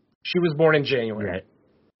 She was born in January. Right.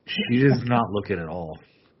 She does not look it at all.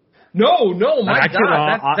 No, my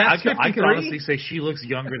God. That's I could honestly say she looks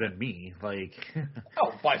younger than me. Like,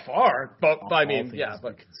 oh, by far. But I mean,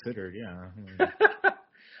 but considered, yeah.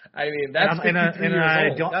 I mean, that's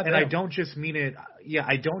I don't just mean it. Yeah,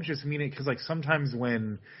 I don't just mean it because like sometimes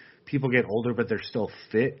when people get older but they're still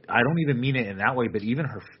fit, I don't even mean it in that way. But even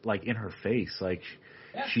her, like in her face, like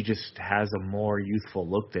she just has a more youthful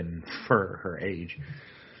look than for her age.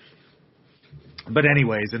 But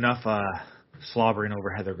anyways, enough slobbering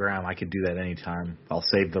over Heather Graham. I could do that anytime. I'll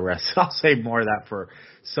save the rest. I'll save more of that for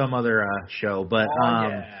some other show. But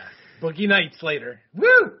Boogie Nights later.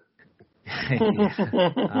 Woo!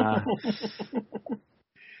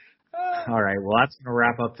 All right, well, that's going to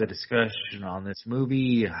wrap up the discussion on this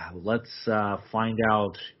movie. Let's find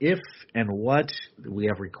out if and what we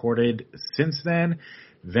have recorded since then.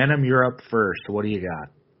 Venom, you're up first. What do you got?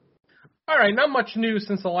 All right, not much news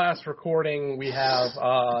since the last recording. We have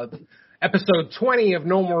episode 20 of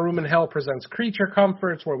No More Room in Hell presents Creature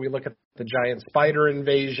Comforts, where we look at the giant spider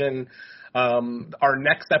invasion. Our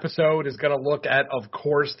next episode is going to look at, of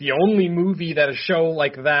course, the only movie that a show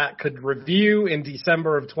like that could review in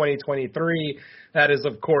December of 2023. That is,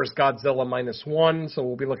 of course, Godzilla -1. So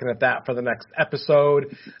we'll be looking at that for the next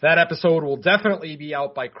episode. That episode will definitely be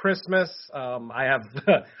out by Christmas. I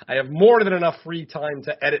have more than enough free time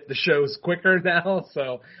to edit the shows quicker now.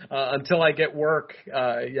 So until I get work,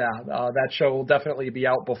 that show will definitely be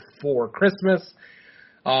out before Christmas.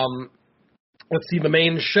 Let's see, the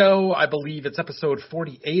main show, I believe it's episode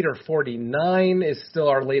 48 or 49 is still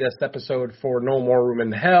our latest episode for No More Room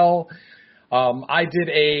in Hell. I did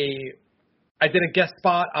a guest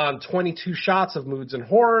spot on 22 Shots of Moods and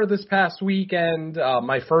Horror this past weekend,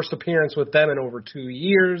 my first appearance with them in over 2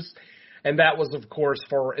 years. And that was, of course,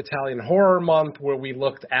 for Italian Horror Month, where we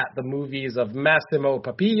looked at the movies of Massimo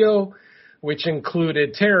Papillo, which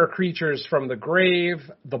included Terror Creatures from the Grave,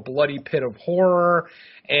 The Bloody Pit of Horror,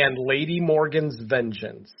 and Lady Morgan's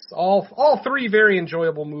Vengeance. All three very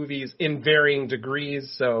enjoyable movies in varying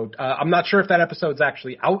degrees. So I'm not sure if that episode's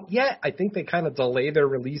actually out yet. I think they kind of delay their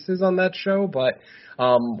releases on that show. But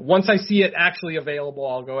once I see it actually available,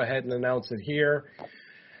 I'll go ahead and announce it here.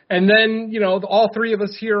 And then, all three of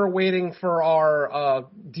us here are waiting for our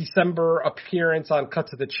December appearance on Cut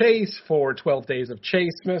to the Chase for 12 Days of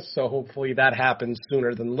Chasemas. So hopefully that happens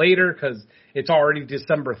sooner than later because it's already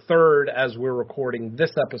December 3rd as we're recording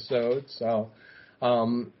this episode. So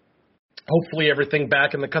hopefully everything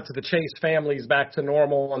back in the Cut to the Chase family is back to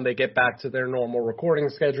normal and they get back to their normal recording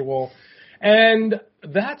schedule. And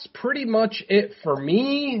that's pretty much it for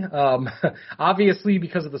me. Obviously,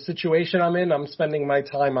 because of the situation I'm in, I'm spending my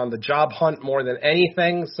time on the job hunt more than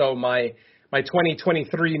anything. So my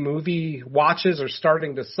 2023 movie watches are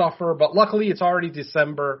starting to suffer. But luckily, it's already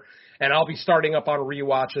December, and I'll be starting up on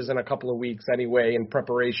rewatches in a couple of weeks anyway in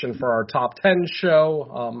preparation for our Top 10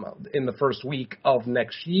 show in the first week of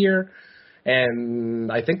next year.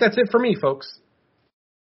 And I think that's it for me, folks.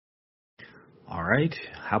 All right.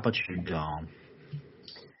 How about you, Dom?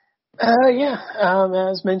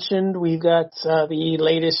 As mentioned, we've got the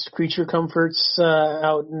latest Creature Comforts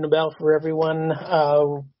out and about for everyone.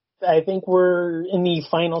 I think we're in the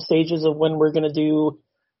final stages of when we're going to do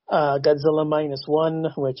Godzilla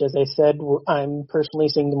 -1, which, as I said, I'm personally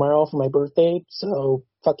seeing tomorrow for my birthday. So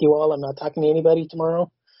fuck you all. I'm not talking to anybody tomorrow.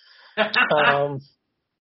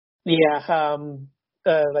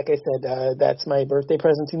 Like I said, that's my birthday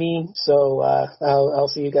present to me. So I'll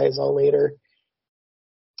see you guys all later.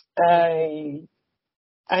 I'm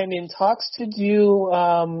in talks to do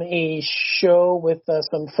a show with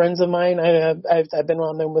some friends of mine. I've been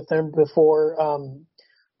on them with them before,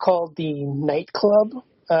 called the Night Club.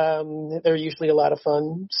 They're usually a lot of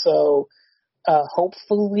fun. So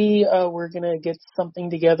hopefully we're gonna get something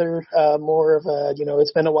together. More of a,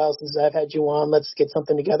 it's been a while since I've had you on. Let's get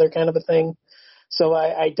something together kind of a thing. So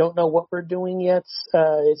I don't know what we're doing yet.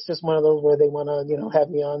 It's just one of those where they want to, have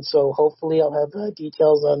me on. So hopefully I'll have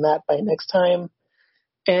details on that by next time.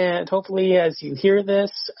 And hopefully as you hear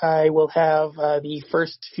this, I will have the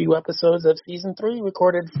first few episodes of season 3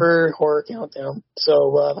 recorded for Horror Countdown.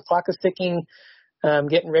 So the clock is ticking. I'm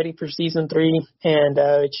getting ready for season 3, and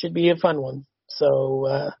it should be a fun one.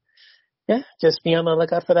 So, yeah, just be on the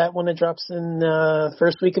lookout for that when it drops in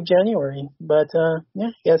first week of January. But, yeah,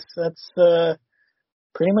 I guess that's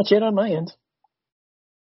pretty much it on my end.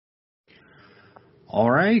 All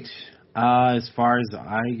right. As far as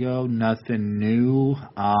I go, nothing new.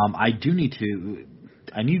 I need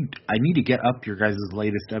to get up your guys'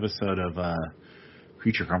 latest episode of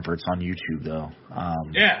Creature Comforts on YouTube, though.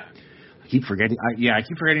 Yeah. I keep forgetting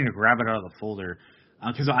to grab it out of the folder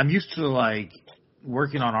because I'm used to like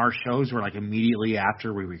working on our shows where like immediately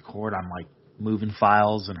after we record, I'm like moving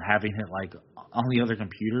files and having it like on the other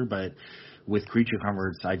computer. But with Creature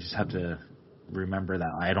Comforts, I just have to remember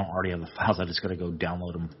that I don't already have the files. I just got to go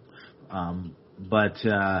download them. But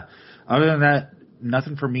other than that,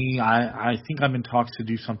 nothing for me. I think I'm in talks to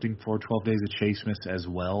do something for 12 Days of Chasemas as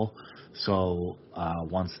well. So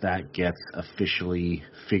once that gets officially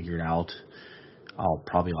figured out, I'll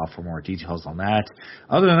probably offer more details on that.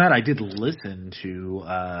 Other than that, I did listen to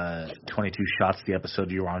 22 Shots, the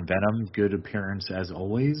episode you were on Venom. Good appearance as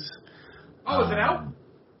always. Oh, is it out?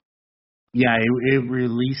 Yeah, it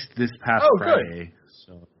released this past Friday.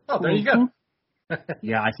 Good. So. There you go.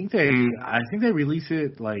 Yeah, I think they release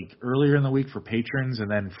it like earlier in the week for patrons,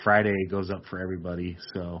 and then Friday it goes up for everybody.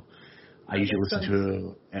 So I usually listen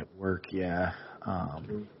to it at work. Yeah.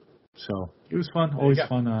 So it was fun. Always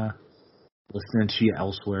fun listening to you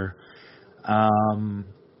elsewhere. And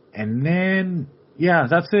then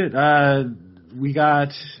that's it. We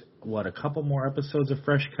got a couple more episodes of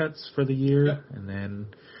Fresh Cuts for the year, and then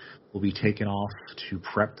we'll be taking off to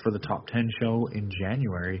prep for the Top 10 show in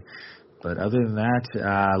January. But other than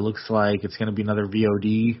that, looks like it's going to be another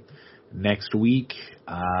VOD next week.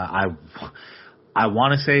 I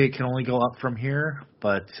want to say it can only go up from here,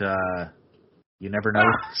 but you never know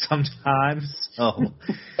sometimes. So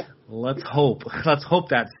let's hope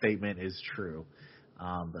that statement is true.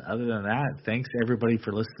 But other than that, thanks everybody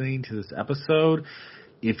for listening to this episode.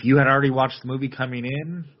 If you had already watched the movie coming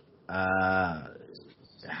in,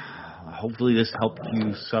 hopefully this helped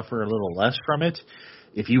you suffer a little less from it.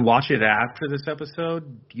 If you watch it after this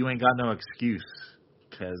episode, you ain't got no excuse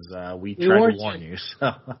because we tried to warn you.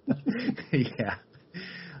 So, yeah.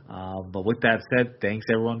 But with that said, thanks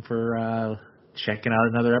everyone for checking out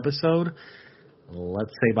another episode.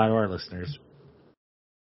 Let's say bye to our listeners.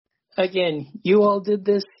 Again, you all did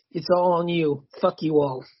this. It's all on you. Fuck you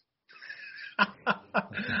all.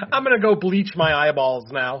 I'm going to go bleach my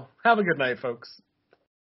eyeballs now. Have a good night, folks.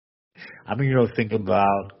 I'm going to go think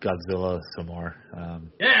about Godzilla some more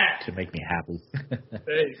to make me happy.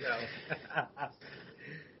 There you go.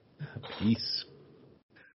 Peace.